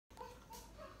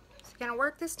Gonna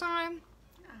work this time?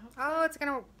 I hope Oh, it's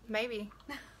gonna, maybe.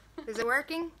 Is it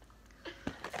working?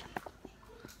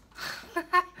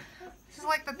 This is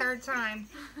like the third time.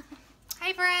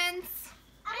 Hey friends.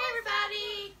 Hi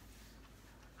everybody.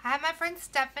 I have my friend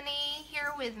Stephanie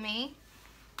here with me.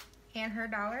 And her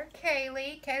daughter,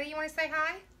 Kaylee. Kaylee, you want to say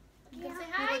hi? You can say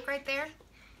You hi. look right there.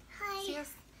 Hi. See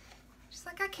us? She's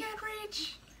like, I can't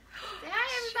reach. Say hi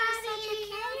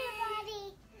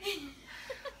everybody.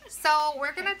 So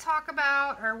we're going to talk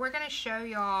about, or we're going to show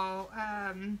y'all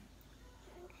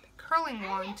curling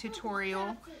wand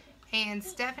tutorial. And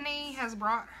Stephanie has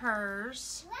brought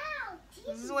hers. Wow.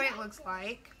 This is what it looks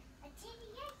like. It's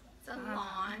a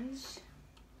launch.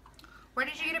 Where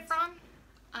did you get it from?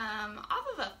 Off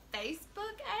of a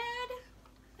Facebook ad,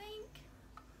 I think.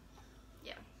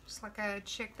 Yeah. Just like a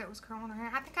chick that was curling her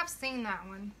hair. I think I've seen that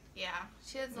one. Yeah.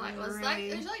 She has like, Really?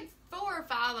 there's like 4 or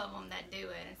 5 of them that do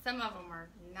it, and some of them are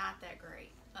not that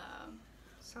great.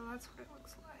 So that's what it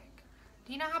looks like.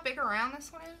 Do you know how big around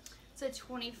this one is? It's a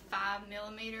 25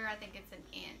 millimeter. I think it's an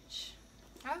inch.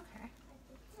 Okay.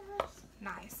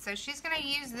 Nice. So she's going to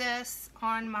use this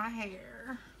on my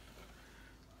hair.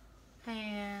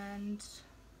 And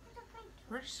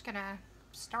we're just going to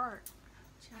start.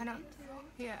 I don't,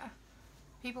 yeah.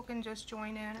 People can just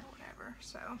join in or whatever,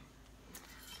 so.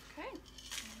 Okay.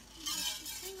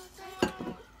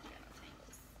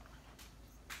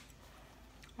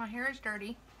 My hair is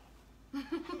dirty.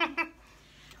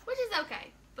 Which is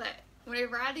okay, but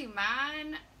whenever I do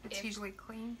mine, It's usually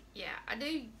clean. yeah, I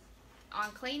do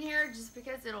on clean hair just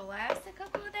because it'll last a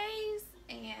couple of days,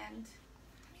 and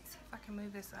Let me see if I can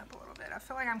move this up a little bit. I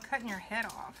feel like I'm cutting your head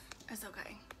off. it's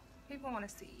okay. People want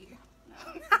to see you.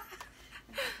 No, it's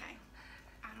okay.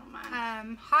 I don't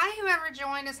mind. Hi, whoever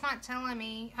joined. It's not telling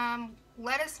me.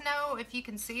 Let us know if you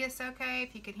can see us okay,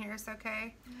 if you can hear us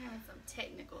okay. I'm having some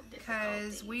technical Because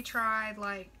difficulties. we tried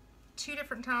like 2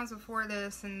 different times before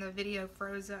this and the video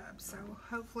froze up. So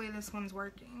hopefully this one's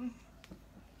working.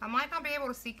 I might not be able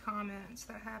to see comments.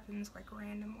 That happens like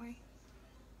randomly.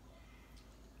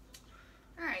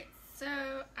 Alright, so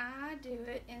I do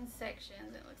it in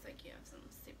sections. It looks like you have some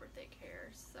super thick hair,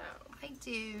 so I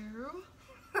do.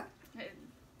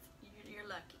 you're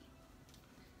lucky.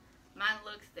 Mine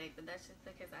looks thick, but that's just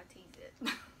because I tease it.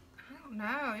 I don't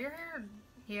know. Your hair,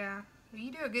 yeah.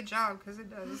 You do a good job because it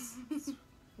does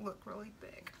look really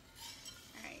big.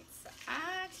 Alright, so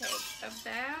I take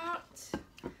about,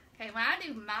 okay, when I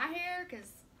do my hair,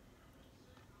 because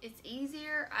it's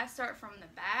easier, I start from the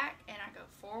back and I go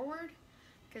forward.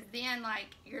 Because then, like,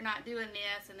 you're not doing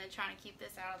this and then trying to keep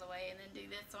this out of the way and then do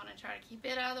this one and try to keep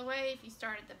it out of the way. If you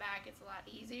start at the back, it's a lot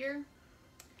easier.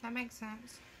 That makes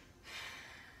sense.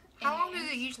 How long does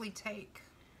it usually take?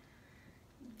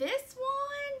 This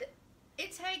one,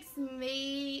 it takes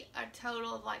me a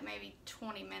total of like maybe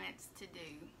 20 minutes to do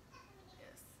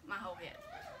this, my whole head.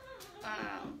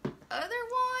 Other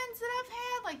ones that I've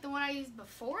had, like the one I used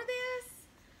before this,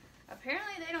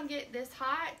 apparently they don't get this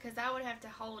hot because I would have to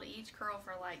hold each curl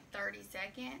for like 30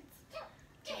 seconds.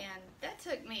 And that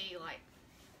took me like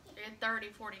 30,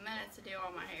 40 minutes to do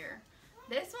all my hair.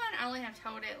 This one, I only have to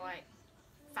hold it like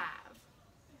 5,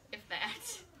 if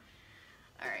that.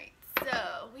 Alright,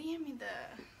 so we hand me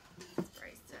the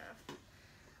spray stuff.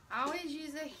 I always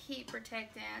use a heat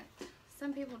protectant.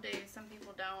 Some people do, some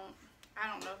people don't. I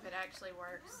don't know if it actually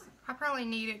works. I probably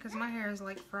need it because my hair is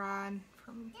like fried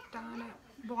from dyeing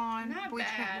it blonde, Not bleaching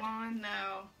it bad. blonde.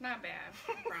 No, not bad.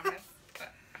 I promise. So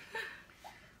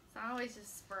I always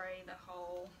just spray the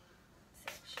whole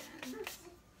section.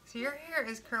 So your hair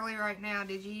is curly right now.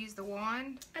 Did you use the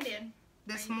wand I did.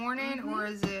 this morning or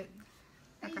is it,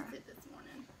 I okay. used it this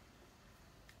morning.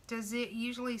 Does it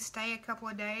usually stay a couple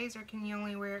of days or can you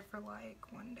only wear it for like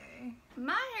 1 day?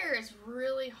 My hair is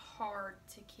really hard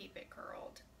to keep it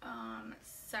curled.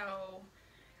 So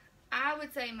I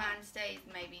would say mine stays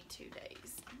maybe 2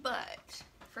 days. But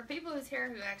for people whose hair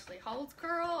who actually holds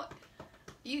curl,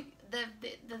 the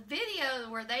video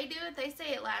where they do it, they say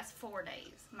it lasts 4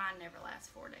 days. Mine never lasts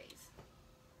 4 days.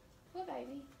 What,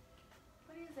 baby?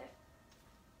 What is it?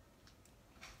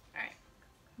 Alright.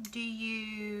 Do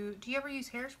you ever use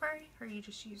hairspray or you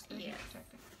just use the heat Yes.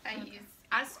 protectant?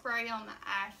 I spray on the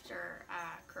after I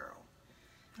curl.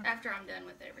 Okay. After I'm done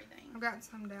with everything. I've got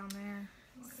some down there.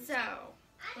 So,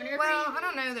 whenever Well, you, I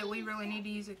don't know that we really need to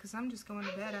use it because I'm just going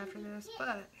to bed after this,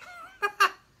 but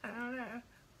I don't know.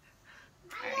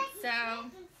 Alright, so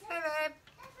Hey,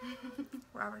 babe.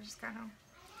 Robert just got home.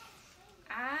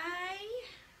 I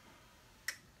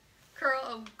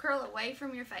curl away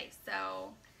from your face. So,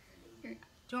 Do you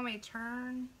want me to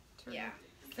turn? yeah.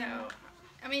 So,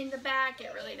 I mean, the back,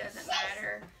 it really doesn't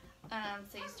matter.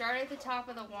 So you start at the top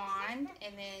of the wand,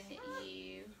 and then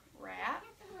you wrap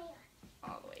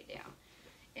all the way down.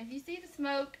 If you see the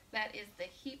smoke, that is the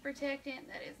heat protectant.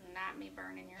 That is not me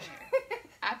burning your hair.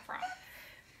 I promise.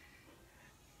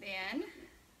 Then,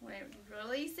 when you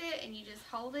release it and you just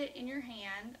hold it in your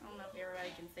hand, I don't know if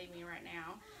everybody can see me right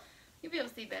now. You'll be able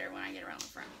to see better when I get around the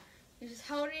front. You just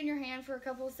hold it in your hand for a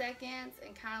couple of seconds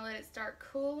and kind of let it start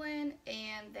cooling,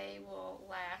 and they will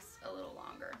last a little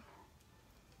longer.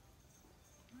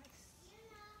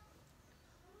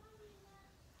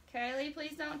 Kaylee,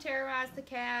 please don't terrorize the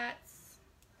cats.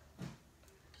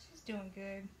 She's doing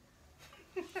good.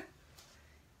 I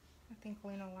think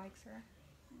Lena likes her.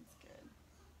 That's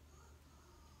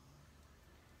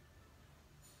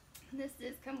good. This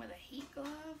does come with a heat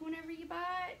glove whenever you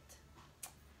buy it.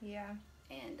 Yeah.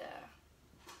 And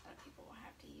other people will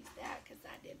have to use that because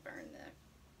I did burn the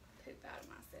poop out of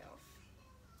myself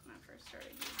when I first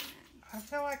started using it. I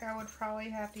feel like I would probably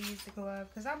have to use the glove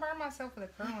because I burned myself with a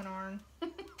curling iron.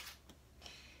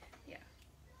 Yeah.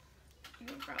 You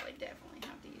would probably definitely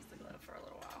have to use the glove for a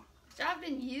little while. So I've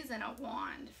been using a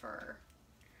wand for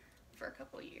a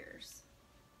couple of years.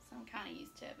 So I'm kind of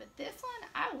used to it. But this one,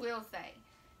 I will say,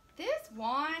 this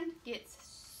wand gets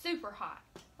super hot.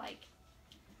 Like,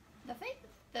 I think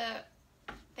the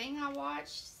thing I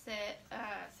watched said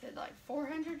like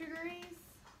 400 degrees.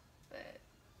 But,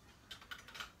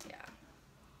 yeah.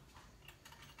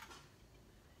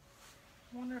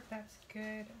 I wonder if that's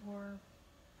good or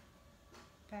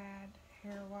bad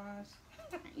hair-wise.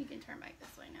 You can turn back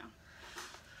this way now.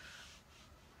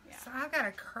 Yeah. So I've got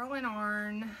a curling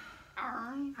iron.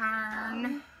 Iron.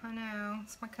 I know.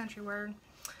 It's my country word.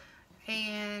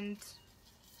 And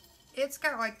it's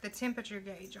got like the temperature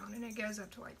gauge on it. It goes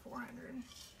up to like 400.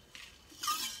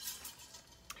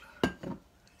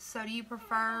 So do you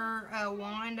prefer a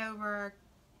wand over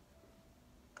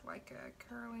like a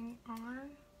curling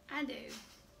iron? I do.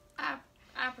 I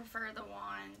prefer the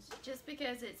wands just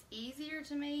because it's easier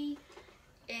to me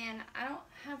and I don't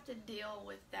have to deal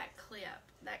with that clip.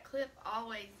 That clip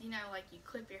always, you know, like you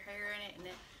clip your hair in it and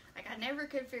then, like I never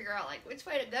could figure out like which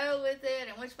way to go with it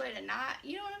and which way to not.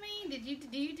 You know what I mean?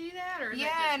 Do you do that or is yeah,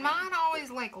 that just and me? mine always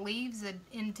like leaves an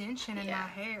indention in Yeah. my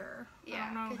hair. Yeah,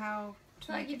 I don't know how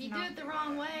to like make if you do not it the do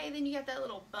wrong that. way, then you got that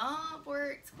little bump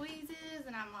where it squeezes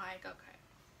and I'm like, okay.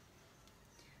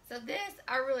 So this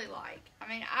I really like. I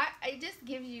mean, it just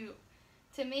gives you,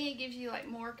 to me, it gives you like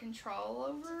more control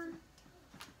over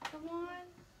the wand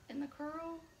and the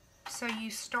curl. So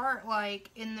you start like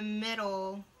in the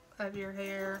middle of your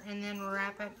hair and then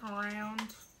wrap it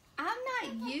around. I'm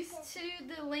not used to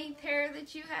the length hair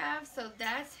that you have, so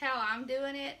that's how I'm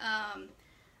doing it.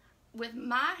 With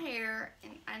my hair,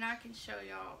 and I can show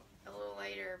y'all a little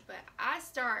later, but I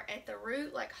start at the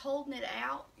root, like holding it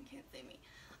out. You can't see me.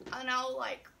 And I'll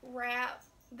like wrap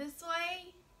this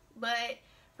way, but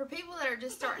for people that are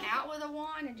just starting out with a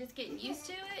wand and just getting used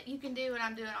to it, you can do what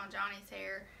I'm doing on Johnny's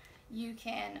hair. You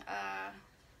can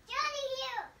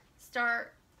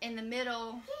start in the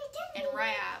middle and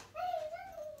wrap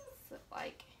so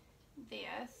like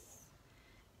this,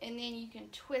 and then you can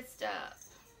twist up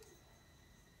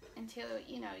until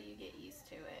you know you get used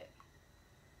to it.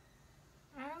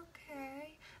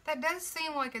 Okay. That does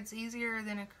seem like it's easier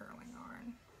than a curling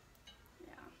iron.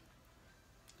 Yeah.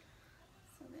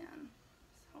 So then,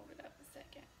 let's hold it up a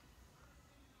second.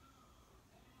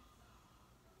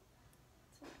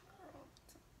 So I curl.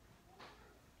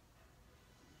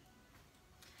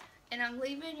 And I'm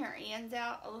leaving your ends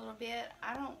out a little bit.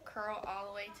 I don't curl all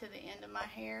the way to the end of my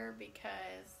hair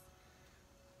because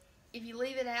if you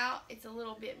leave it out, it's a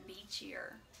little bit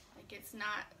beachier. Like it's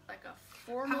not like a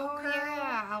formal curl.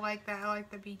 Yeah, I like that. I like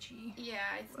the beachy.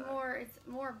 Yeah, it's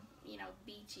more, you know,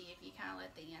 beachy if you kind of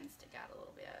let the ends stick out a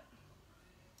little bit.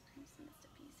 I just missed a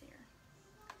piece here.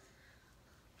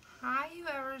 Hi,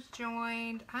 whoever's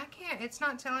joined. I can't, it's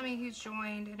not telling me who's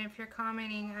joined, and if you're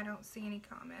commenting, I don't see any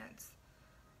comments.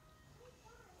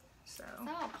 So. I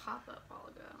saw a pop-up a while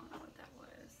ago. I don't know what that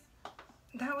was.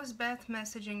 That was Beth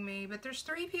messaging me, but there's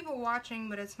 3 people watching,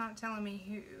 but it's not telling me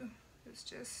who. It's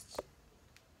just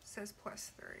says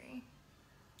 +3.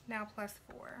 Now +4.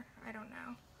 I don't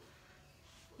know.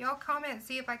 Y'all comment,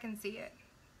 see if I can see it.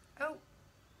 Oh,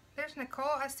 there's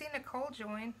Nicole. I see Nicole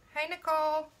join. Hey,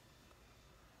 Nicole.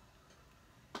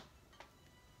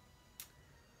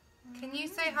 Can you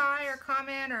say hi or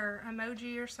comment or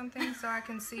emoji or something so I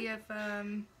can see if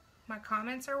my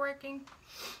comments are working?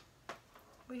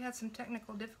 We had some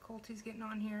technical difficulties getting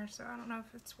on here, so I don't know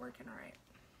if it's working right.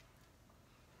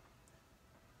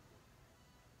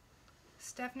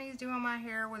 Stephanie's doing my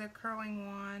hair with a curling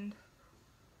wand.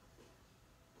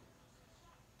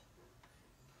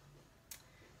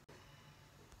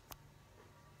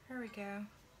 we go.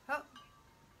 Oh,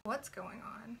 what's going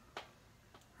on?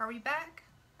 Are we back?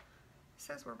 It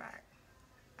says we're back.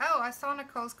 Oh, I saw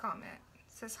Nicole's comment. It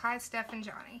says, hi, Steph and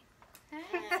Johnny.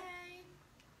 Hey.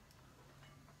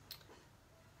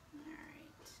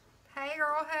 Alright. Hey,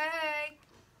 girl, hey.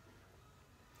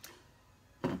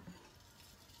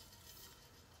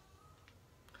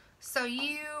 So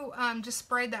you just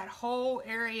sprayed that whole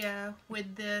area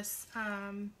with this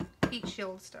heat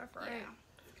shield stuff, right? Yeah.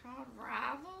 It's called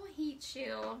Rival Heat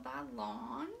Shield by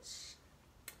Launch.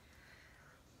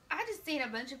 I just seen a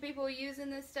bunch of people using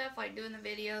this stuff, like doing the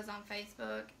videos on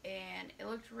Facebook, and it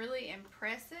looked really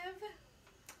impressive.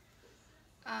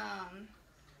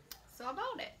 So I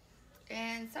bought it.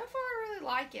 And so far I really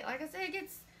like it. Like I said, it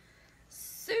gets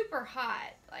super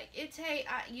hot. Like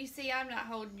you see, I'm not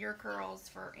holding your curls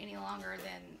for any longer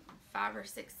than 5 or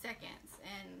 6 seconds,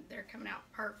 and they're coming out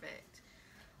perfect.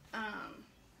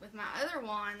 With my other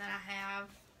one that I have,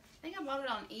 I think I bought it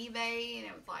on eBay, and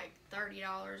it was like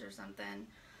 $30 or something.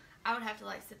 I would have to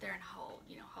like sit there and hold,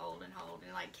 hold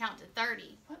and like count to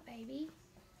 30. What, baby?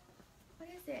 What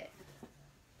is it?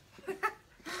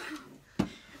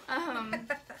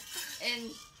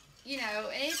 And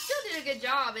and it still did a good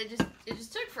job. It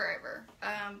just took forever.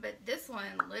 But this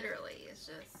one literally is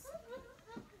just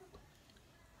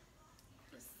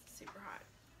super hot.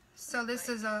 So this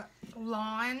is a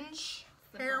Launch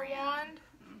hair wand,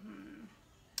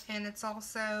 and it's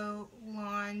also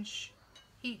Launch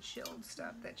heat shield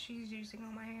stuff that she's using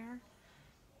on my hair.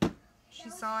 She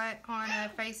saw it on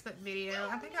a Facebook video.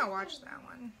 I think I watched that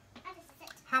one.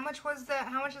 How much was that?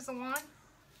 How much is the wand?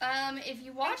 If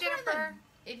you watch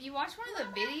one of the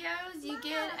videos, you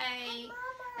get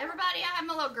everybody, I have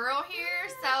my little girl here,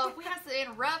 so if we have some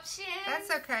interruptions. That's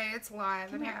okay, it's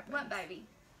live. It happens. What, baby?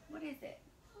 What is it?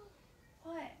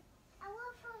 What? I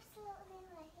want to post something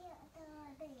right here at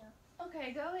the video.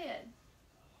 Okay, go ahead.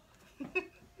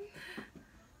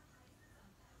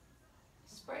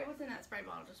 Spray, what's in that spray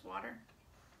bottle? Just water?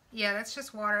 Yeah, that's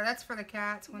just water. That's for the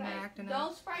cats when they're acting up.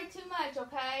 Don't spray too much,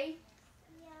 okay?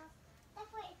 Yeah, that's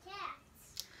for the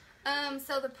cats.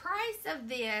 So the price of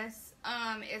this,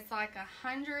 is like $109,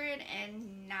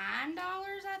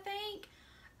 I think.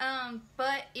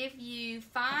 But if you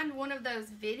find one of those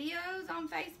videos on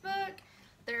Facebook,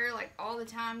 they're like all the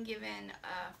time giving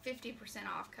 50%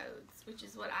 off codes, which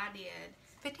is what I did.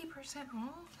 50%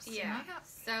 off? Yeah. Snap.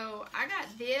 So I got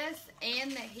this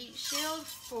and the heat shield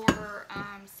for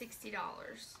 $60.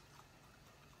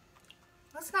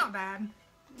 That's not bad.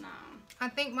 No. I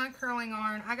think my curling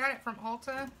iron, I got it from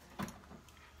Ulta.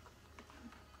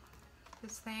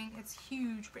 This thing, it's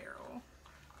huge barrel.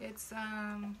 It's,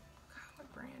 God,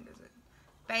 what brand is it?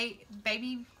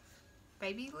 Babyliss?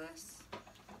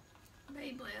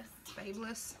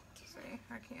 Babeless. See,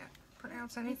 I can't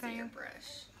pronounce anything. Your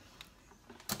brush.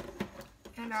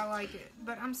 And I like it,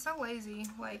 but I'm so lazy.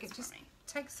 Like, it just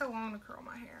takes so long to curl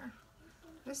my hair.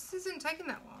 This isn't taking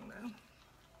that long,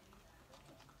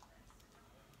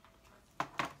 though.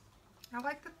 I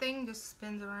like the thing just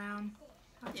spins around.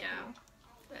 That's cool.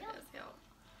 That does help.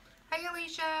 Hey,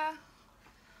 Alicia.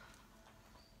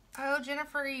 Oh,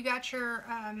 Jennifer, you got your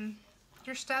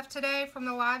stuff today from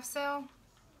the live sale?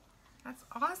 That's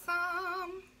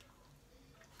awesome.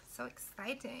 So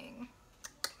exciting.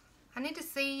 I need to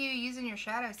see you using your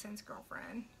Shadow Sense,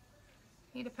 girlfriend.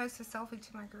 Need to post a selfie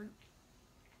to my group.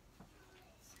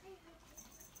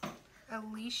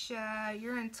 Alicia,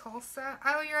 you're in Tulsa?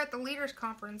 Oh, you're at the Leaders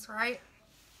Conference, right?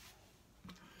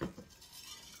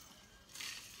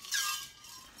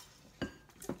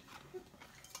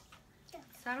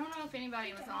 So I don't know if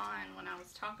anybody was on when I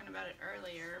was talking about it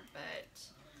earlier, but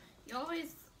you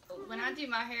always, when I do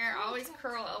my hair, I always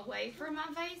curl away from my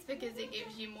face because it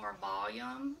gives you more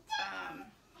volume.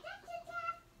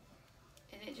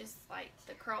 And it just, like,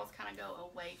 the curls kind of go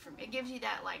away from, it gives you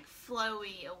that, like,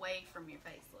 flowy away from your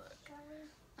face look.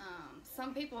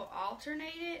 Some people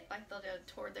alternate it, like they'll go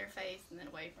toward their face and then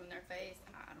away from their face.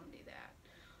 I don't do that.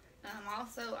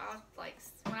 Also, I'll, like,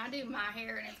 when I do my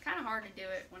hair, and it's kind of hard to do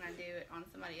it when I do it on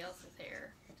somebody else's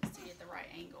hair, just to get the right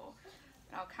angle.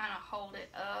 But I'll kind of hold it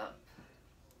up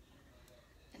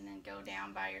and then go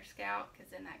down by your scalp, because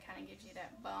then that kind of gives you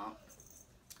that bump.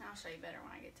 I'll show you better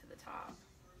when I get to the top.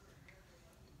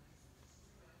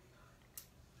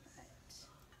 But it's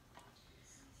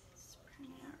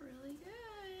turning out really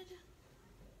good.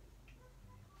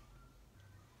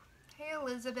 Hey,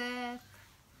 Elizabeth.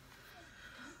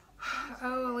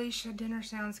 Oh, Alicia, dinner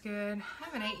sounds good. I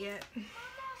haven't ate yet.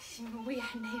 We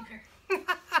hadn't either.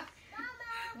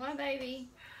 What, baby?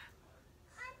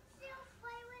 I still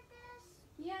play with this.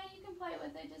 Yeah, you can play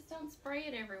with it. Just don't spray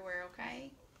it everywhere,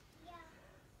 okay? Yeah.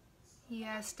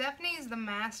 Yeah, Stephanie's the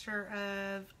master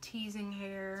of teasing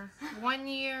hair. One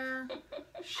year,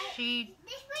 she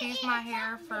teased my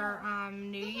hair for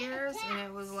New Year's, and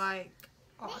it was like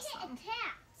awesome.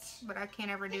 But I can't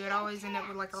ever do it. I always end up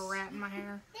with like a rat in my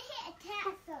hair.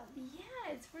 Yeah,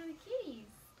 it's for the kitties.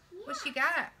 What you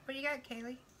got? What you got,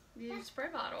 Kaylee? Your spray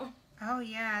bottle. Oh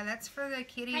yeah, that's for the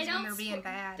kitties Hey, when they're being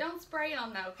bad. Don't spray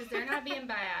them though, because they're not being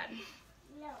bad.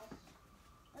 No.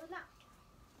 I'm not.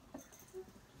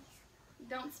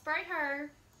 Don't spray her.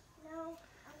 No,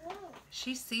 I won't.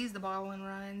 She sees the bottle and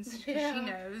runs. 'Cause Yeah. She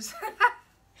knows.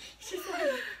 She's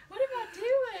like, what am I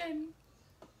doing?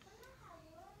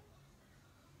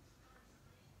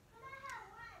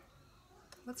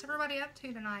 What's everybody up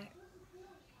to tonight?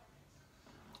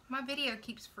 My video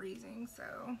keeps freezing,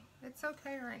 so it's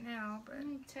okay right now,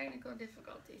 but Technical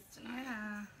difficulties tonight.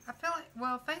 yeah. I feel like,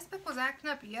 well, Facebook was acting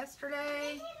up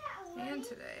yesterday and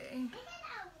today.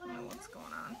 I don't know what's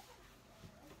going on.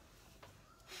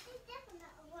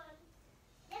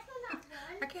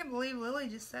 I can't believe Lily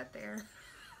just sat there.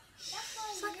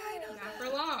 She's like, I know Not that.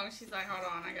 for long. She's like, hold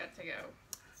on, I got to go.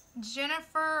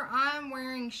 Jennifer, I'm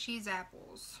wearing She's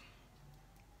Apples.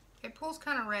 It pulls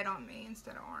kind of red on me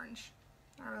instead of orange.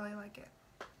 I really like it.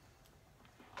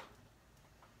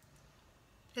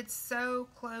 It's so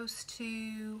close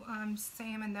to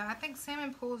salmon though. I think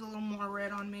salmon pulls a little more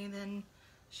red on me than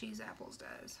She's Apples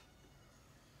does.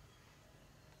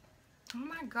 Oh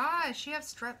my gosh, you have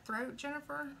strep throat,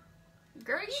 Jennifer?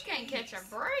 Girl, you can't catch a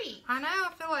break. I know,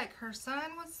 I feel like her son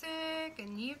was sick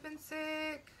and you've been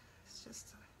sick. It's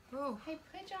just, oh. Hey,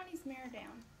 put Johnny's mirror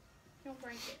down. Don't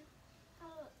break it.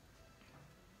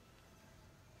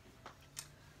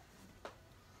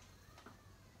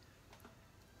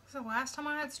 So last time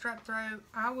I had strep throat,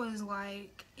 I was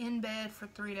like in bed for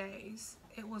 3 days.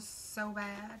 It was so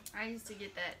bad. I used to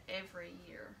get that every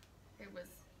year. It was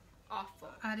awful.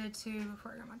 I did too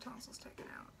before I got my tonsils taken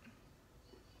out.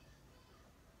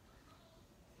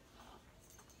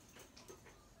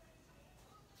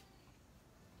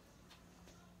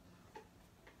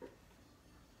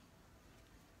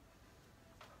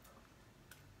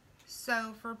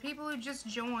 So for people who just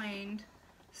joined,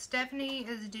 Stephanie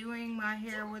is doing my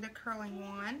hair with a curling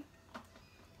wand.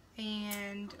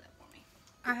 And Hold that for me.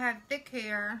 I have thick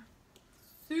hair.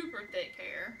 Super thick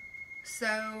hair.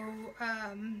 So,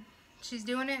 she's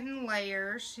doing it in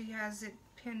layers. She has it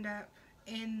pinned up.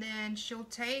 And then she'll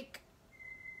take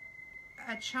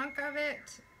a chunk of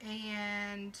it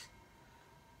and...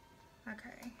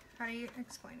 Okay, how do you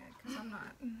explain it? Because I'm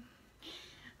not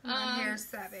hair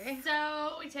savvy.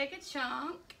 So we take a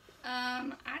chunk.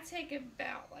 I take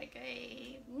about like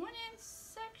a 1-inch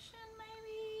section,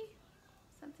 maybe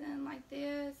something like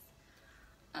this.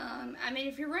 I mean,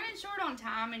 if you're running short on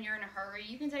time and you're in a hurry,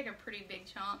 you can take a pretty big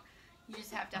chunk. You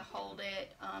just have to hold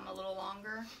it a little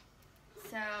longer.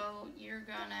 So you're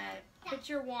gonna put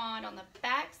your wand on the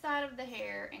back side of the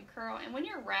hair and curl. And when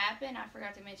you're wrapping, I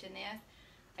forgot to mention this.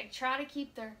 Like, try to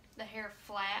keep the hair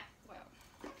flat. Well,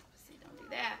 see, don't do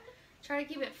that. Try to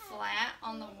keep it flat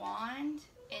on the wand,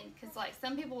 and because like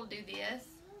some people will do this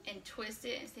and twist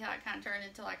it and see how it kind of turns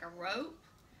into like a rope.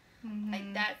 Mm-hmm.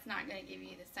 Like, that's not going to give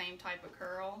you the same type of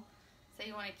curl. So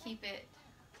you want to keep it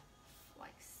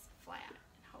like flat and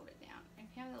hold it down. If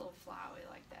you have a little flyaway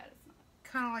like that, it's not.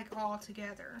 Kind of like all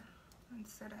together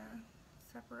instead of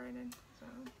separated. So,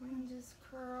 And just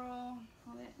curl,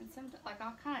 hold it, and sometimes like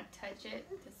I'll kind of touch it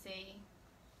to see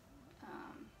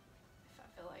if I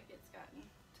feel like it's gotten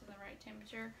to the right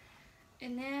temperature,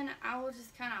 and then I will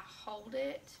just kind of hold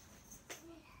it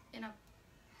in a.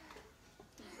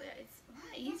 It's a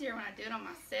lot easier when I do it on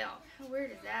myself. How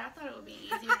weird is that? I thought it would be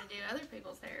easier to do other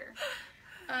people's hair.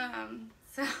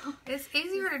 So it's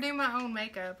easier to do my own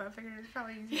makeup. I figured it's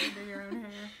probably easier to do your own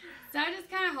hair. So I just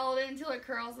kind of hold it until it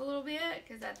curls a little bit,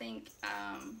 because I think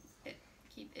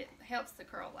it helps the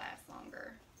curl last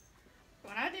longer.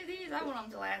 When I do these, I want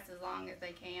them to last as long as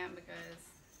they can, because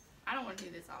I don't want to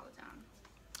do this all the time.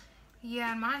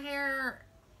 Yeah, and my hair,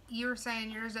 you were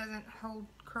saying yours doesn't hold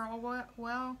curl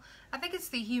well. I think it's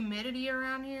the humidity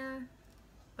around here.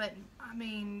 But, I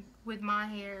mean, with my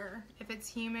hair, if it's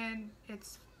humid,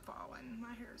 it's falling.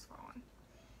 My hair is falling.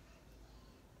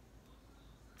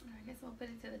 I guess we'll put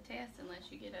it to the test unless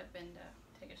you get up and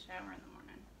take a shower in the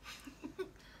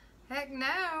morning. Heck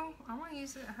no. I want to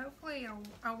use it. Hopefully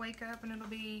I'll wake up and it'll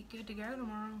be good to go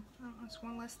tomorrow. Oh, that's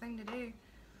one less thing to do.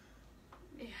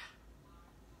 Yeah.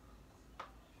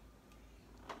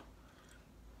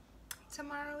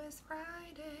 Tomorrow is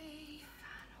Friday.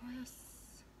 Yes.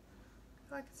 I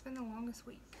feel like it's been the longest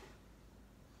week.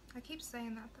 I keep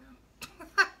saying that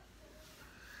though.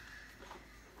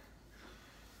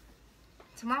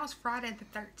 Tomorrow's Friday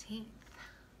the 13th.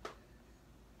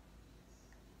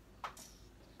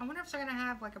 I wonder if they're gonna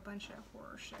have like a bunch of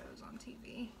horror shows on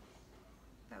TV.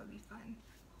 That would be fun.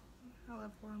 I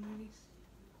love horror movies.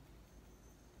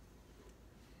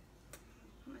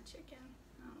 I'm a chicken.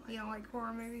 You don't like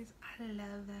horror movies? I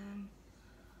love them.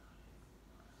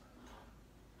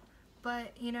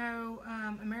 But, you know,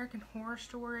 American Horror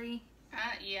Story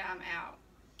Yeah, I'm out.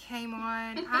 came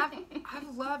on.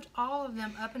 I've loved all of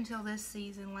them up until this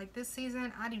season. Like, this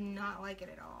season, I do not like it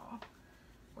at all.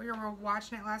 We were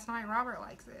watching it last night. Robert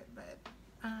likes it, but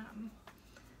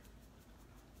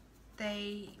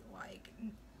they, like,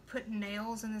 put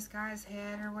nails in this guy's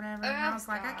head or whatever. And I was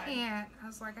like, I can't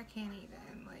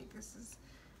even. Like, it's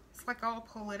like all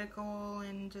political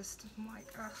and just, I'm like,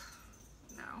 ugh.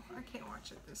 No, I can't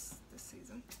watch it this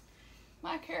season.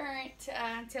 My current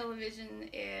television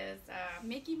is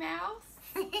Mickey Mouse,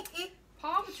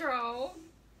 Paw Patrol,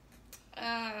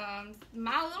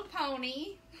 My Little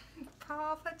Pony.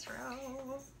 Paw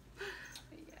Patrol.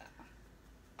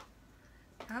 Yeah.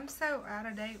 I'm so out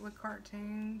of date with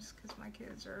cartoons because my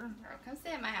kids are Girl, come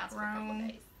stay at my house for a couple grown.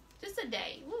 days. Just a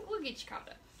day. We'll get you caught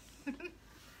up.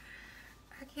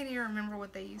 I can't even remember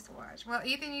what they used to watch. Well,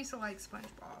 Ethan used to like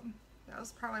SpongeBob. That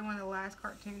was probably one of the last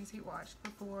cartoons he watched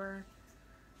before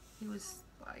he was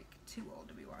like too old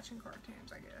to be watching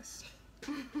cartoons, I guess.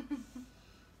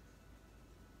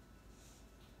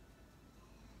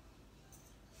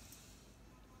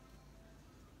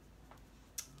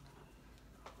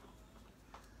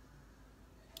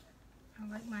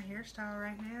 I like my hairstyle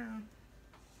right now.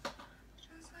 Shazam.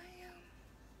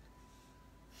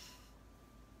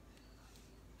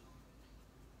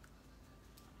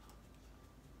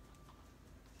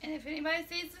 And if anybody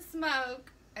sees the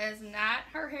smoke, it's not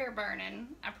her hair burning.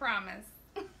 I promise.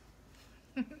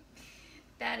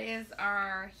 That is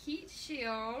our heat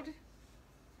shield.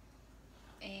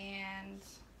 And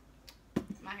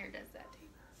my hair does that too.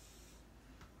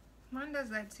 Mine does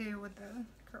that too with the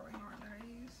curling iron that I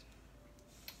use.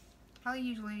 I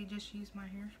usually just use my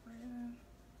hairspray though.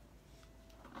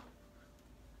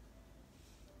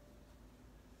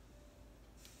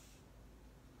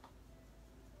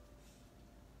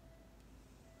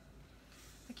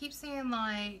 I keep seeing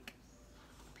like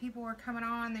people are coming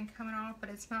on then coming off, but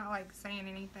it's not like saying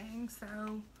anything, so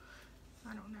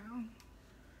I don't know.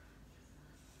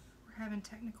 We're having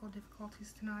technical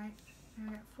difficulties tonight. And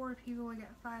we got 4 people, we got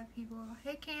 5 people.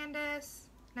 Hey Candace!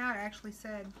 Now it actually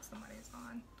said somebody's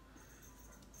on.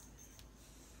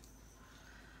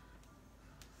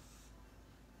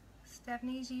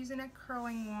 Stephanie's using a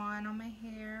curling wand on my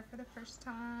hair for the first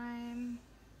time.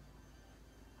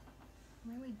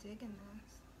 I'm really digging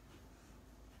this.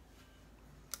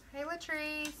 Hey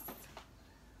Latrice!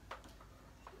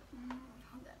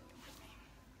 Hold that for me.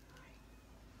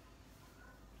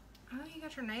 Oh, you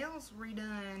got your nails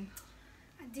redone.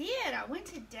 I did. I went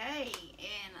today,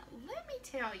 and let me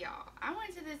tell y'all, I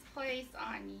went to this place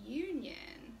on Union.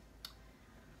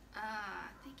 I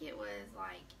think it was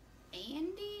like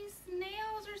Andy's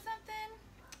Nails or something,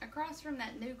 across from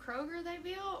that new Kroger they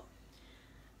built.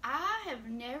 I have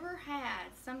never had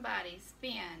somebody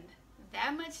spend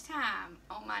that much time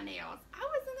on my nails. I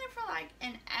was in there for like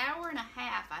an hour and a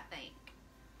half, I think.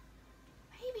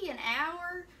 Maybe an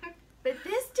hour. But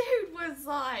this dude was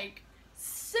like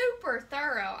super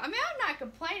thorough. I mean, I'm not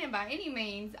complaining by any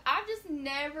means. I've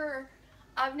never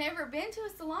been to a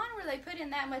salon where they put in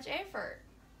that much effort.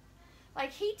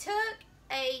 Like, he took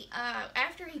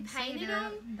after he painted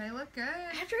them. They look good.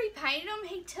 After he painted them,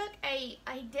 he took he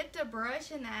dipped a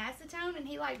brush in the acetone and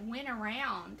he like went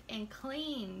around and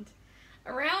cleaned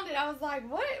around it. I was like,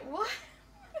 what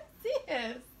is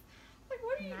this? Like,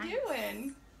 what are you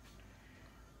doing?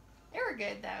 They were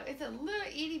good though. It's a little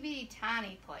itty bitty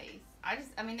tiny place.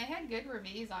 I mean, they had good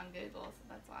reviews on Google, so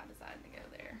that's why I decided to go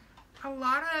there. A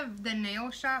lot of the nail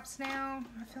shops now,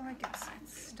 I feel like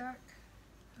it's stuck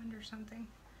under something.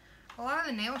 A lot of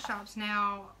the nail shops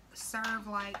now serve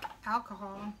like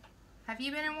alcohol. Have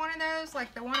you been in one of those?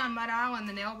 Like the one on Mud Island,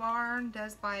 the nail bar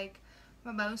does like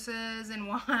mimosas and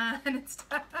wine and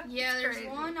stuff. Yeah, It's there's crazy.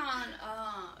 one on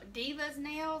Diva's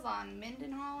Nails on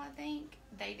Mendenhall, I think.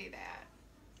 They do that.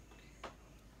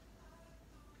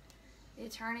 The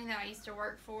attorney that I used to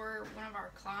work for, one of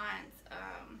our clients,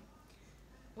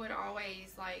 would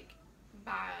always like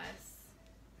buy us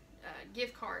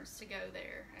gift cards to go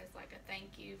there as like a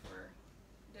thank you for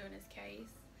doing his case.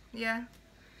 Yeah.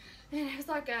 And it was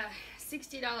like a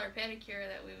 $60 pedicure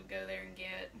that we would go there and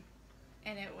get,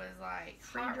 and it was like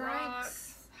Free hot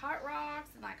drinks. rocks,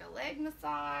 and like a leg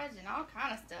massage and all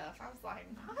kind of stuff. I was like,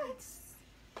 what?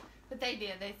 But they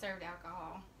did. They served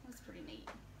alcohol. It was pretty neat.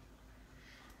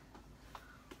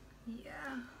 Yeah.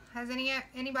 Has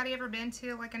anybody ever been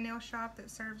to like a nail shop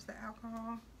that serves the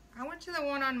alcohol? I went to the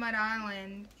one on Mud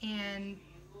Island, and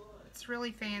it's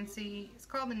really fancy. It's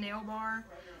called the Nail Bar,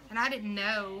 and I didn't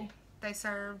know they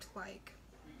served like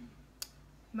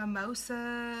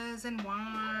mimosas and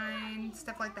wine,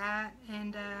 stuff like that.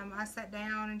 And I sat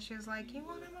down, and she was like, "You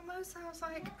want a mimosa?" I was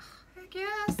like, "Heck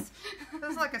yes!" It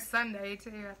was like a Sunday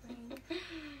too, I think.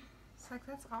 It's like,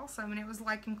 that's awesome, and it was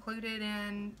like included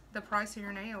in the price of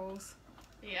your nails.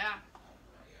 Yeah.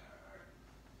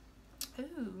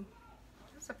 Ooh,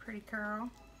 that's a pretty curl.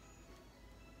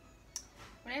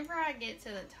 Whenever I get to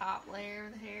the top layer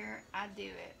of the hair, I do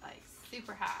it like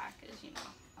super high because, you know,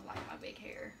 I like my big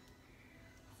hair.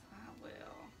 So I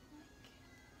will.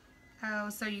 Oh,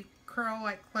 so you curl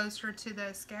like closer to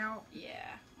the scalp?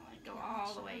 Yeah. I like go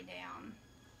all the way down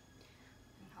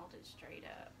and hold it straight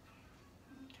up.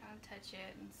 And try to touch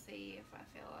it and see if I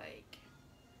feel like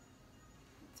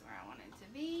it's where I want it to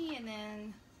be, and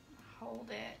then hold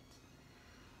it.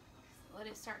 Let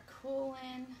it start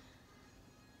cooling.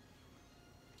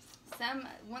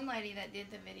 One lady that did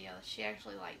the video, she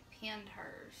actually like pinned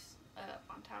hers up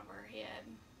on top of her head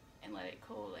and let it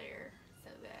cool there so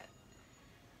that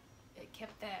it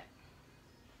kept that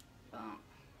bump.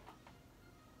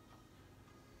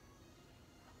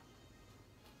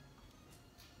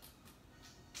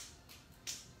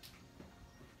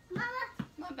 Mama.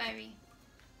 My baby.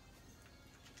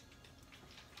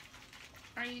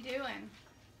 What are you doing?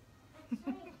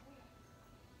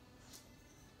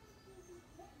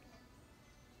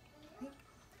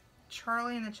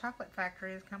 Charlie and the Chocolate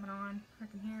Factory is coming on. I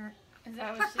can hear it. Is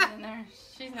that what she's in there?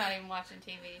 She's not even watching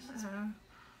TV. She's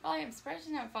probably, I'm surprised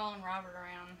she's not following Robert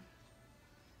around.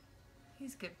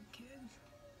 He's good with kids.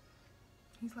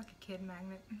 He's like a kid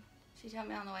magnet. She told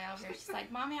me on the way over here, she's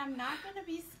like, "Mommy, I'm not going to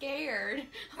be scared."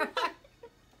 I'm like, what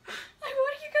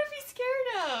are you going to be scared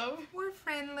of? We're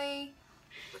friendly.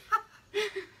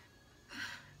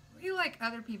 We like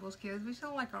other people's kids. We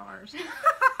don't like ours.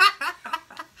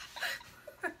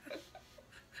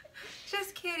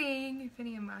 Just kidding. If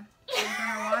any of my children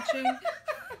are watching,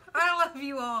 I love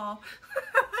you all.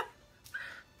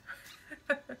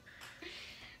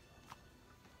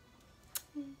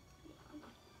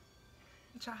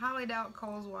 Which I highly doubt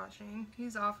Cole's watching.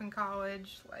 He's off in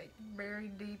college, like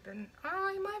buried deep in.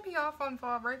 Oh, he might be off on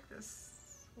fall break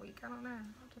this week. I don't know. I'll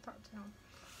have to talk to him.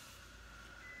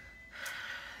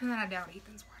 And then I doubt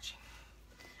Ethan's watching.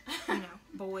 You know,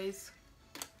 boys.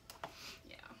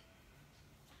 Yeah.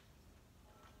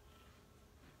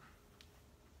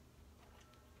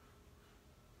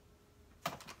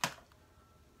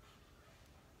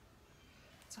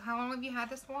 So how long have you had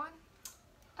this one?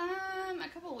 A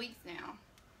couple weeks now.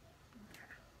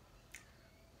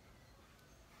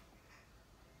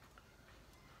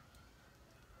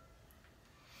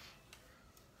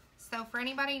 So for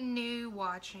anybody new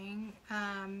watching,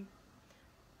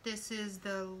 this is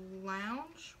the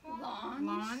Lounge one?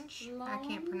 Lounge. I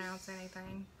can't pronounce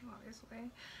anything,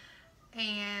 obviously.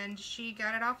 And she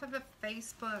got it off of a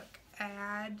Facebook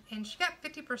ad, and she got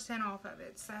 50% off of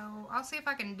it. So I'll see if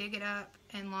I can dig it up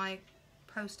and like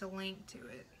post a link to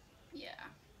it. Yeah.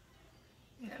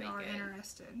 If That'd you be are good.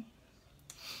 interested.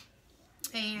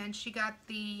 And she got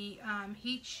the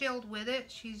heat shield with it.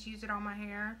 She's used it on my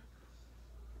hair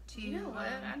to You know what?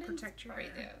 I didn't protect your spray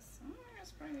hair. this. I'm gonna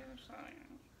spray the other side.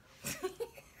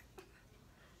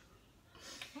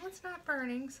 Well, it's not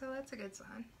burning, so that's a good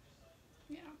sign.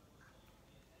 Yeah.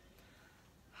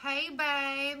 Hey,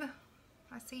 babe.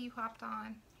 I see you hopped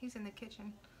on. He's in the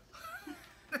kitchen.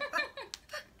 So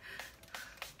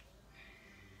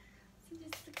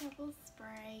just a couple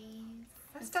sprays.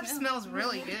 That stuff smells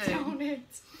really good. Don't it?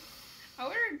 I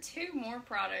ordered 2 more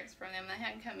products from them. They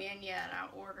hadn't come in yet. I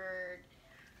ordered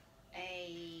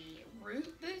a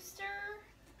root booster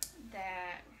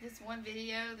that this one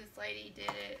video, this lady did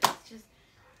it. It's just,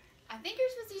 I think you're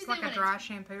supposed to use It's like it when a dry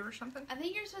shampoo or something. I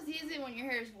think you're supposed to use it when your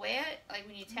hair is wet, like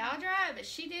when you towel dry it, but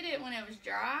she did it when it was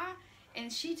dry,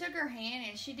 and she took her hand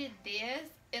and she did this,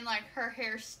 and like her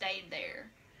hair stayed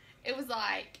there. It was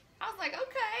like, I was like,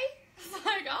 okay. I was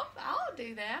like, I'll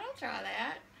do that. I'll try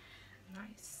that.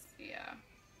 Nice. Yeah.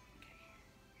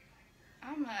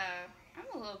 Okay. I'm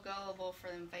a little gullible for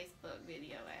them Facebook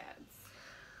video ads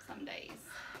some days.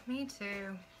 Me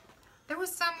too. There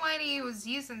was some lady who was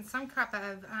using some type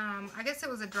of, I guess it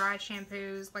was a dry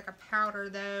shampoo. It was like a powder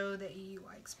though that you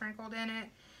like sprinkled in it.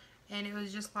 And it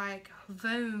was just like,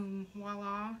 boom,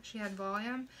 voila, she had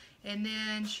volume. And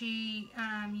then she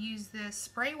used this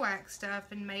spray wax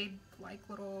stuff and made like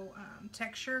little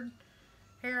textured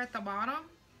hair at the bottom,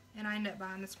 and I end up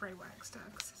buying the spray wax stuff.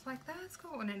 'Cause it's like, that's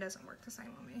cool, and it doesn't work the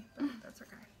same on me, but that's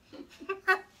okay.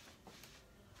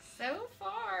 So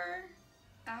far,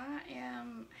 I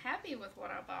am happy with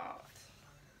what I bought.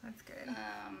 That's good.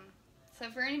 So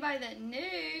for anybody that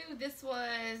knew, this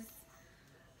was,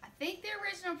 I think the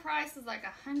original price was like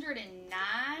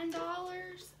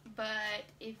 $109, but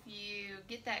if you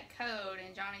get that code,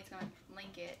 and Johnny's going to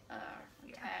link it,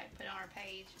 put it on our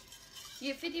page,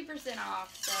 you get 50%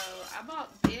 off. So I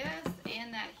bought this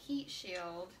and that heat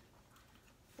shield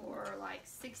for like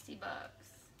 $60,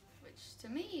 which to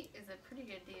me is a pretty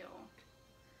good deal.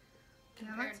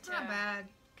 Yeah, that's not bad.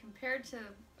 Compared to,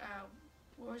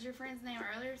 what was your friend's name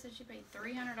earlier? Said she paid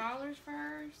 $300 for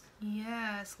hers?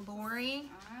 Yes, Lori.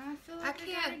 I feel like I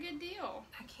got a good deal.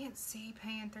 I can't see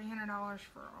paying $300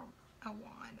 for a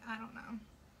wand. I don't know.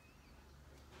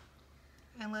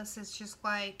 Unless it's just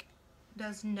like,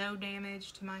 does no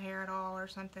damage to my hair at all or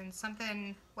something.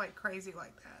 Something like crazy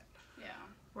like that. Yeah.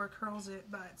 Or curls it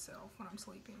by itself when I'm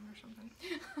sleeping or something.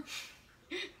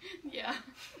 Yeah.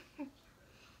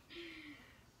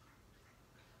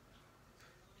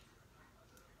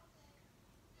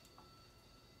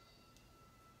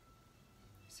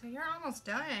 So you're almost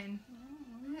done.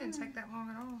 It didn't take that long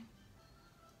at all.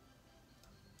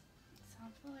 So I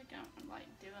feel like I'm like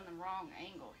doing the wrong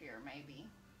angle here, maybe.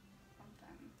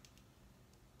 Something.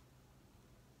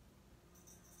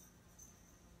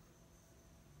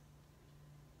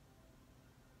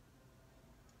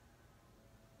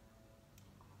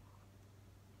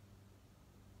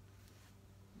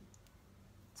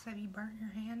 So have you burnt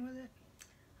your hand with it?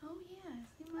 Oh yeah,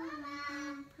 see my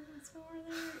sore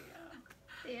there?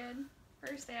 Yeah. Did.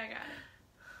 First day I got it.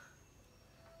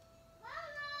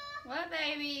 Mama, What,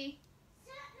 baby?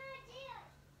 something I did.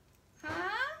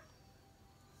 Huh?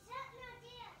 Something I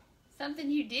did.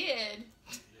 Something you did.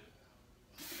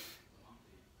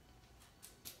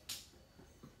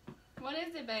 What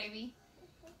is it, baby?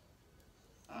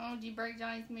 Oh, did you break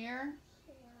Johnny's mirror?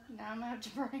 Now I'm gonna have to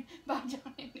buy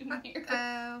Johnny a new mirror.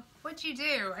 Oh, what'd you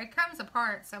do? It comes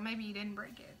apart, so maybe you didn't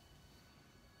break it.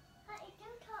 But it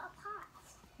don't fall apart.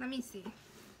 Let me see. It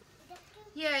don't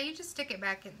Yeah, you just stick it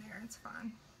back in there. It's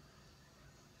fine.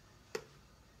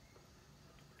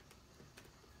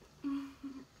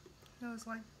 It was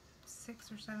like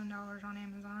 $6 or $7 on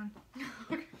Amazon.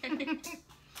 Okay.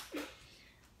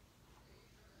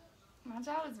 My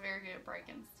child is very good at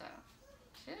breaking stuff.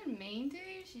 She didn't mean to.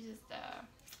 She just,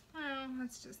 Oh,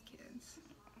 that's just kids.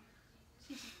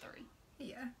 she's just 3.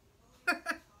 Yeah.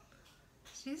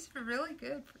 She's really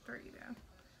good for 3 though.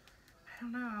 I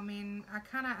don't know. I mean, I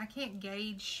can't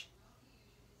gauge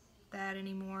that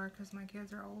anymore because my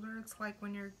kids are older. It's like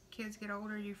when your kids get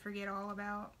older, you forget all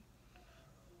about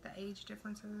the age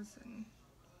differences and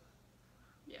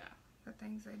Yeah. the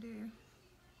things they do.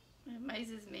 It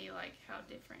amazes me, like, how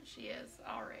different she is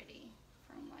already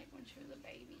from, like, when she was a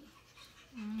baby.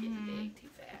 Getting big too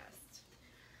fast.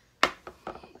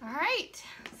 Alright,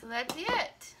 so that's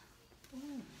it.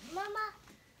 Mama,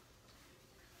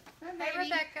 Hi, Hey,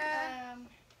 Rebecca.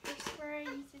 Your spray,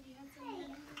 you said you had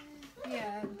some.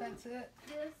 Yeah, that's it.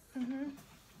 This.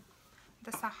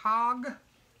 That's a hog.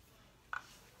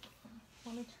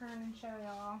 Let me turn and show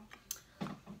y'all.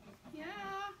 Yeah.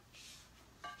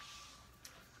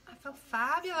 I feel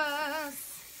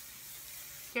fabulous.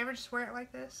 Do you ever just wear it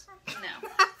like this? No.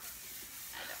 I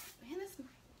don't. Man, this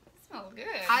smells good.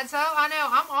 I know.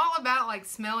 I'm all about like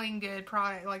smelling good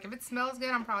product. Like if it smells good,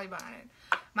 I'm probably buying it.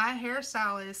 My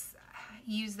hairstylist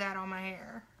used that on my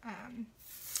hair.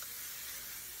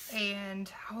 And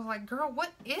I was like, girl,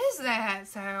 what is that?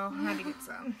 So I had to get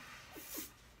some.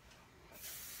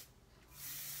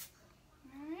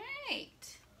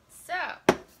 Alright. So.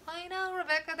 I know,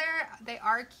 Rebecca, they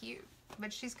are cute.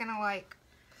 But she's going to like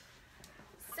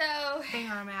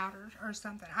finger them out or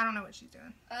something. I don't know what she's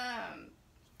doing.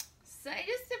 So it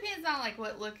just depends on like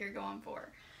what look you're going for.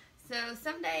 So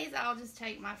some days I'll just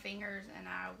take my fingers and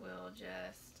I will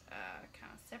just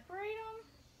kind of separate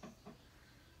them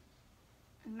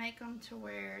and make them to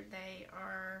where they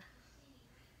are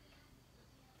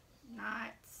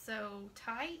not so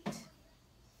tight.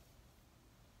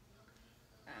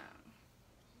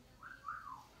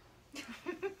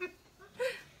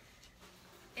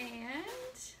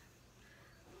 And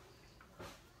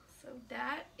so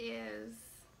that is,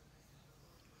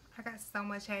 I got so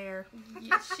much hair.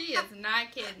 yeah, she is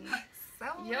not kidding. So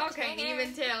Y'all much can't hair.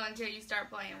 even tell until you start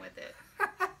playing with it.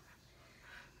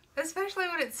 Especially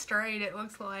when it's straight, it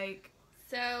looks like.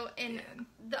 So, and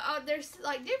there's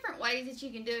like different ways that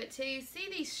you can do it too. See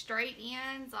these straight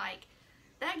ends, like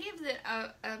that gives it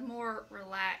a more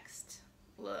relaxed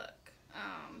look.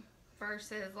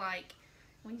 versus like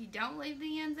when you don't leave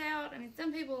the ends out. I mean,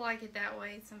 some people like it that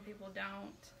way, some people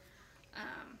don't.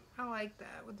 I like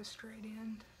that with the straight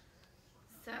end.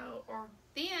 So, or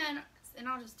then, and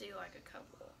I'll just do like a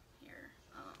couple here.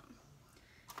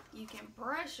 You can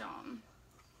brush them,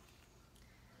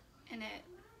 and it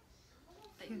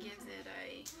gives it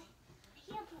a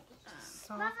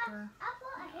Softer. I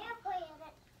put a hair play in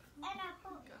it, and I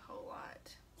put a whole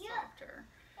lot Yeah. softer.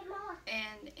 it more.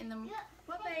 And in the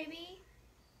what, baby?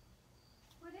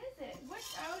 What is it? What?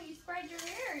 Oh, you sprayed your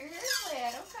hair. Your hair's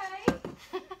wet.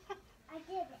 Okay. I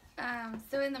did it.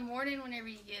 So in the morning, whenever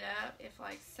you get up, if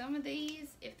like some of these,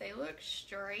 if they look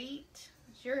straight,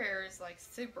 your hair is like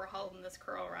super holding this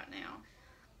curl right now.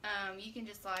 You can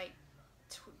just like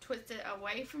twist it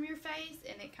away from your face,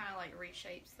 and it kind of like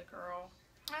reshapes the curl.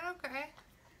 Okay.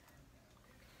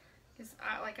 Cause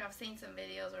I've seen some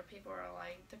videos where people are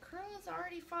like, the curl is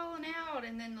already falling out,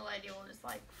 and then the lady will just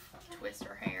like twist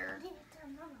her hair, Give it to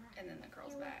Mama. and then the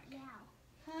curl's Do it back. now.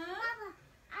 Huh? Mama,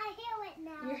 I hear it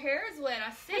now. Your hair is wet.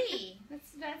 I see.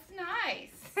 That's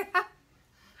nice.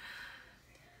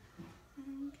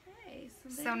 Okay,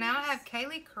 So now I have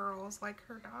Kaylee curls like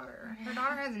her daughter. Her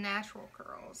daughter has natural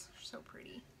curls. They're so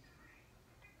pretty.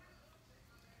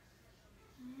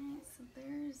 Alright, so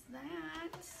there's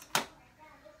that.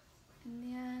 And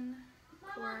then,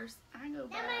 of course, I go Now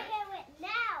back. I hear it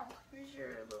now. Where's your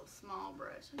little small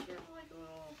brush? Don't you have like a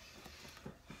little...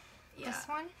 Yeah. This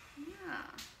one? Yeah.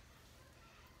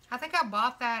 I think I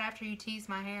bought that after you teased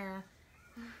my hair.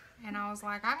 And I was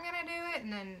like, I'm going to do it.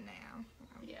 And then now.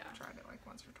 Yeah. I tried it like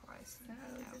once or twice. So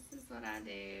this is what I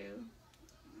do.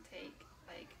 Take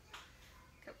like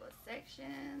a couple of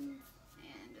sections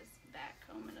and just back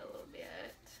comb it a little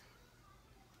bit.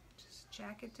 Just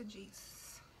jack it to Jesus.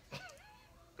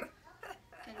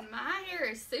 And my hair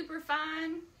is super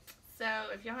fine. So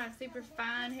if y'all have super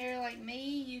fine hair like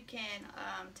me, you can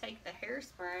take the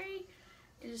hairspray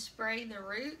and just spray the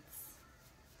roots.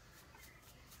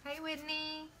 Hey,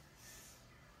 Whitney.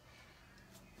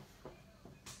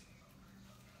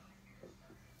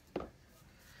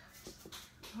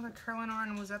 Well, the curling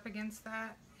iron was up against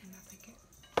that, and I think it.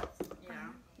 Yeah,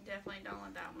 definitely don't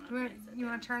let that one up You want, against it you then.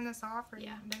 want to turn this off, or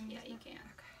Yeah, you yeah, you can.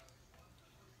 Okay.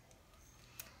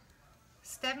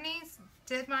 Stephanie's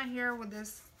did my hair with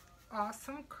this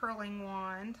awesome curling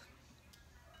wand,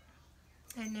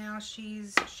 and now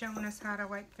she's showing us how to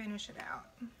like finish it out.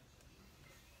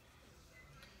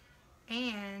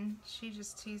 And she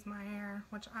just teased my hair,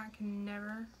 which I can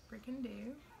never freaking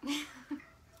do.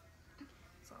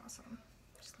 It's awesome.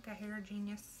 Just like a hair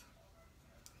genius.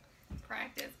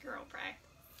 Practice, girl, practice.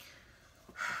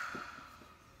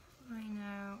 I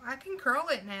know. I can curl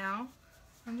it now.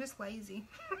 I'm just lazy.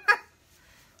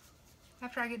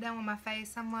 After I get done with my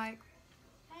face, I'm like,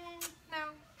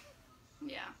 no.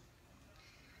 Yeah.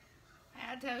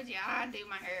 I told you I do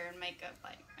my hair and makeup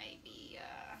like maybe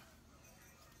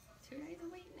 2 days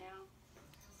a week now.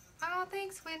 Oh,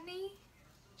 thanks, Whitney.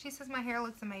 She says my hair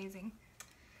looks amazing.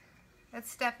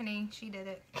 That's Stephanie. She did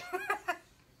it.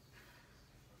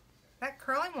 That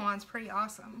curling wand's pretty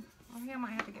awesome. I think I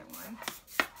might have to get one.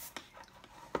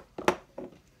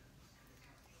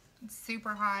 It's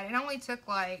super hot. It only took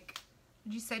like,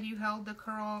 you said you held the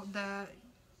curl,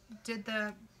 did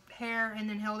the hair and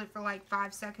then held it for like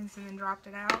 5 seconds and then dropped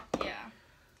it out. Yeah.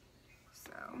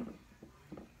 So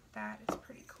that is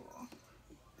pretty cool.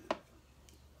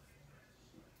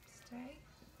 Stay.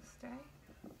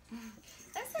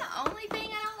 That's the only thing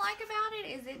I don't like about it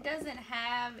is it doesn't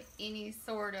have any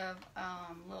sort of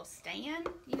little stand.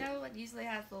 You know, it usually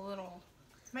has the little...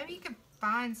 Maybe you could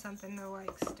find something to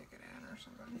like stick it in or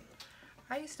something.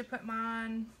 I used to put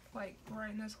mine like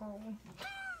right in this hole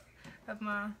of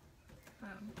my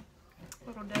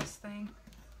little desk thing.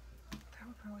 That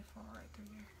would probably fall right through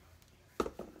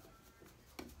there.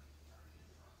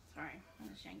 Sorry, I'm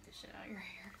gonna shank the shit out of your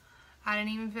hair. I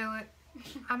didn't even feel it.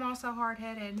 I'm also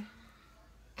hard-headed.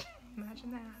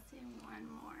 Imagine that. Let's do one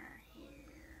more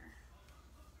here.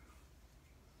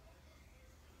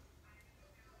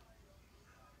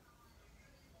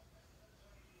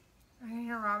 I can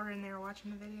hear Robert in there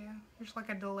watching the video. There's like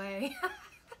a delay.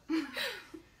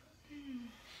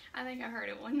 I think I heard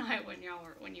it one night when you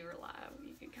were live.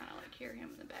 You could kind of like hear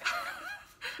him in the background.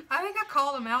 I think I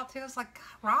called him out too. I was like,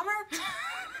 Robert,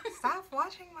 stop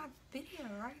watching my video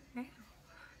right now.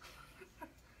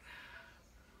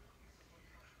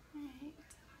 Alright.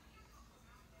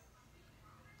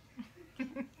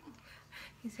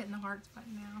 He's hitting the hearts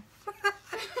button now.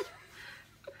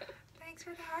 Thanks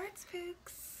for the hearts,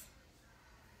 Pooks.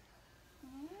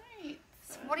 Alright.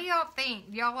 So What do y'all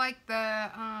think? Do y'all like the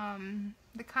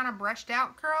kind of brushed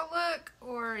out curl look,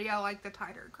 or y'all like the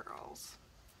tighter curls?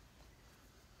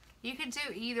 You could do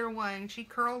either one. She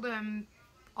curled them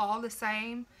all the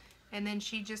same, and then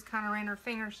she just kind of ran her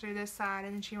fingers through this side,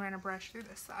 and then she ran a brush through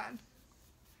this side.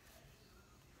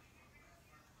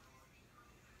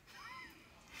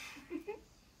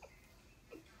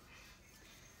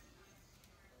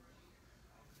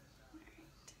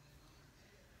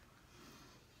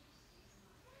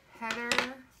 Heather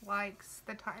likes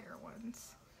the tighter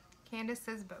ones. Candace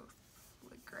says both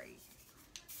look great.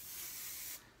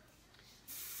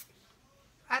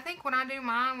 I think when I do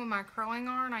mine with my curling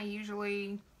iron, I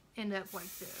usually end up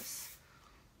like this.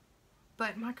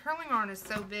 But my curling iron is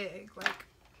so big, like,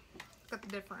 look at the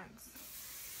difference.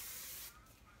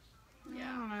 Yeah.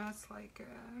 I don't know, it's like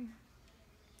an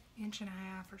inch and a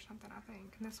half or something, I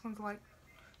think. And this one's like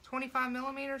 25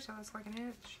 millimeters, so it's like an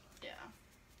inch. Yeah.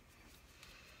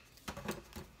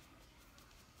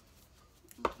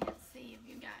 I can't see if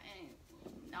you got any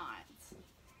knots.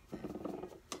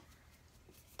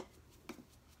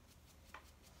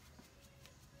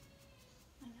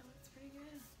 I know it's pretty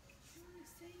good. Let me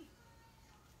see.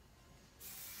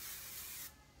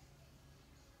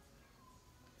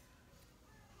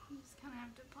 You just kind of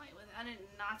have to play with it. I didn't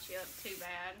notch you up too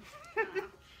bad.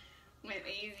 Went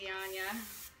easy on ya.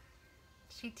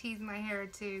 She teased my hair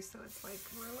too, so it's like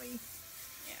really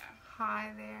Yeah.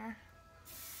 high there.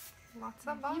 Lots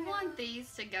of volume. You want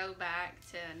these to go back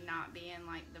to not being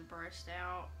like the brushed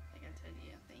out. Like I told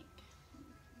you, I think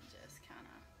just kind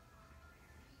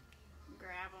of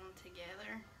grab them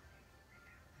together.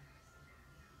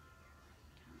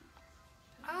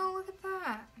 Oh, look at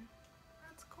that.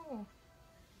 That's cool.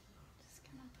 Just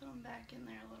kind of put them back in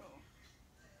their little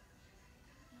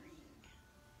ring.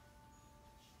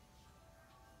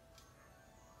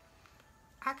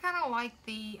 I kind of like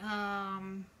the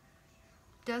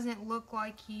doesn't look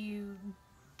like you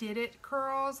did it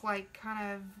curls, like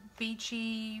kind of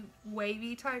beachy,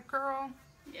 wavy type curl.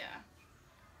 Yeah.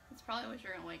 That's probably what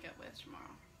you're going to wake up with tomorrow.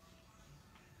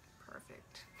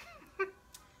 Perfect.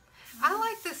 I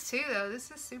like this too, though. This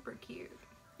is super cute.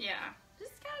 Yeah.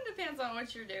 Just kind of depends on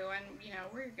what you're doing, you know,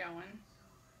 where you're going.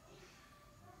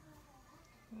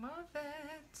 Love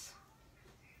it.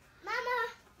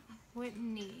 Mama,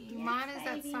 Whitney. Yes, Mine is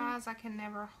that baby. size I can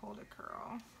never hold a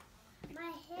curl. my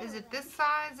hair. Is it this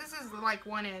size? This is like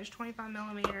 1 inch, 25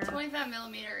 millimeter. 25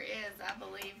 millimeter is, I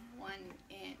believe, 1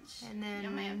 inch. And then- you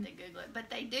may have to Google it, but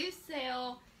they do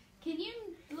sell. Can you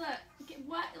look?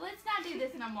 What? Let's not do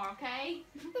this no more, okay?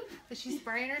 Is she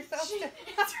spraying herself? She-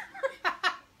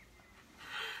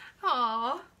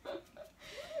 Aw.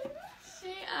 She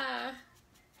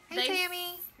Hey, They-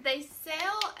 Tammy. they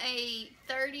sell a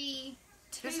 32.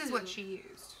 This is what she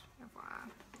used. FYI.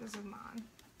 This is mine.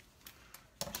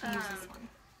 She used this one.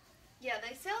 Yeah,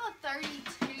 they sell a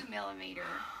 32 millimeter,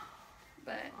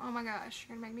 but Oh my gosh,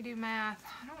 you're gonna make me do math.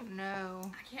 I don't know.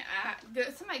 I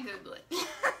can't. Somebody Google it.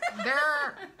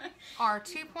 There are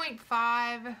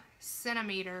 2.5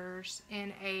 centimeters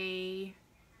in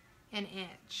an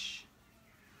inch.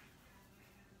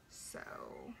 So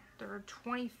there are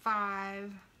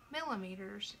 25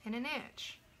 millimeters in an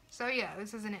inch. So yeah,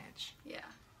 this is an inch. Yeah.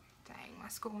 Dang, my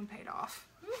schooling paid off.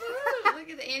 Woohoo! Look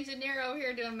at the engineer over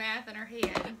here doing math in her head.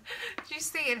 Did you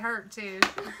see it hurt too?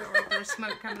 I feel like there's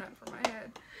smoke coming up from my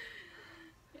head.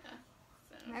 Yeah.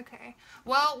 So. Okay.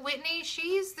 Well, Whitney,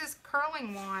 she used this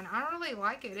curling wand. I don't really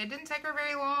like it. It didn't take her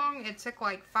very long. It took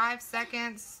like 5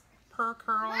 seconds per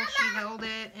curl. She held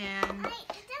it and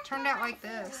turned out like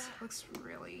this. Looks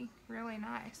really, really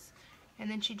nice. And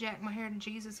then she jacked my hair to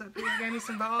Jesus up here. Gave me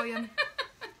some volume.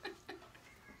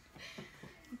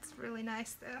 It's really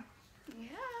nice though. Yeah.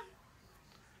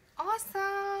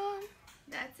 Awesome.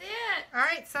 That's it. All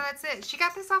right, so that's it. She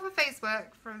got this off of Facebook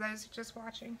for those just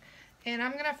watching. And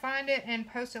I'm going to find it and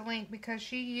post a link because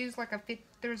she used like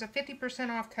there's a 50%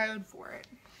 off code for it.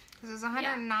 Because it's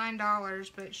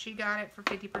 $109, but she got it for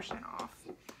 50% off.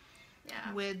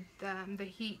 Yeah. With the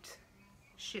heat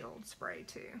shield spray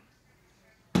too.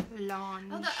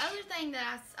 Launch. Oh, the other thing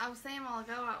that I was saying a while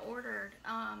ago, I ordered,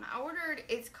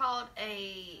 it's called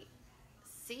a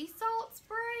sea salt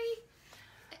spray.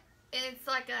 It's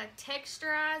like a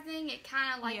texturizing. It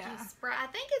kind of like Yeah. you spray. I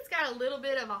think it's got a little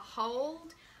bit of a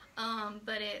hold,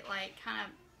 but it like kind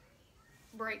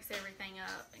of breaks everything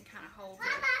up and kind of holds it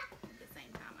at the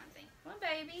same time, I think. Well,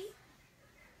 baby.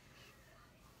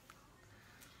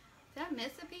 Did I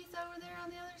miss a piece over there on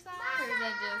the other side? Or is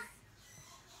that just...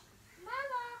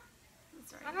 Mama,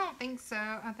 That's I right. don't think so.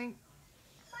 I think...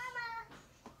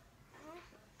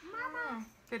 Mama,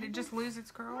 Did it just lose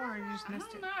its curl or you just I missed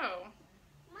don't it? know.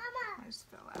 I just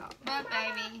fell out. What,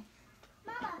 baby?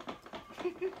 Mama.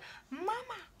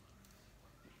 Mama.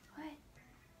 What?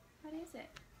 What is it?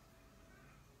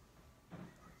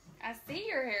 I see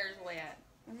your hair's wet.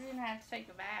 You're gonna have to take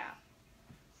a bath.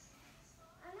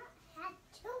 I'm not had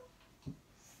to.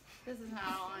 This is not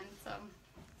on, so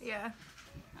Yeah.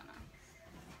 I don't know.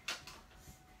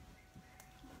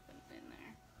 Put it in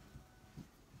there.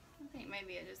 I think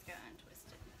maybe I just got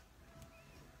untwisted.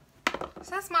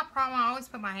 So that's my problem. I always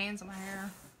put my hands in my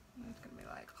hair. It's gonna be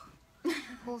like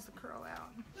pulls the curl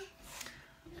out.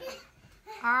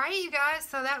 Alright, you guys.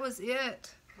 So that was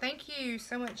it. Thank you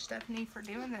so much, Stephanie, for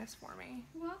doing this for me.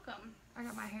 You're welcome. I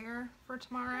got my hair for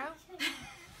tomorrow.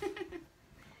 It's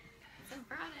a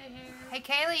Friday hair. Hey,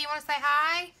 Kaylee, you want to say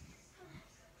hi?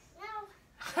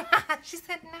 No. She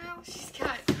said no. She's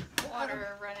got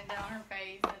water running down her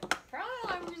face and probably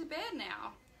all over the bed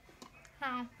now.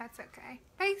 Oh, that's okay.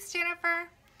 Thanks, Jennifer.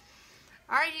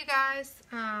 All right, you guys.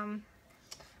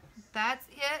 That's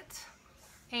it.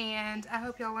 And I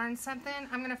hope y'all learned something.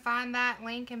 I'm going to find that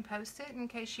link and post it in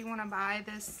case you want to buy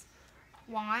this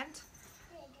wand.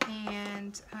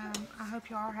 And I hope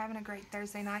y'all are having a great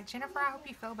Thursday night. Jennifer, I hope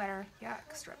you feel better. Yuck,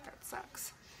 strep throat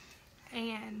sucks.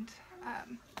 And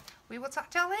we will talk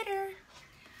to y'all later.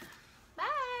 Bye.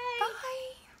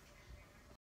 Bye.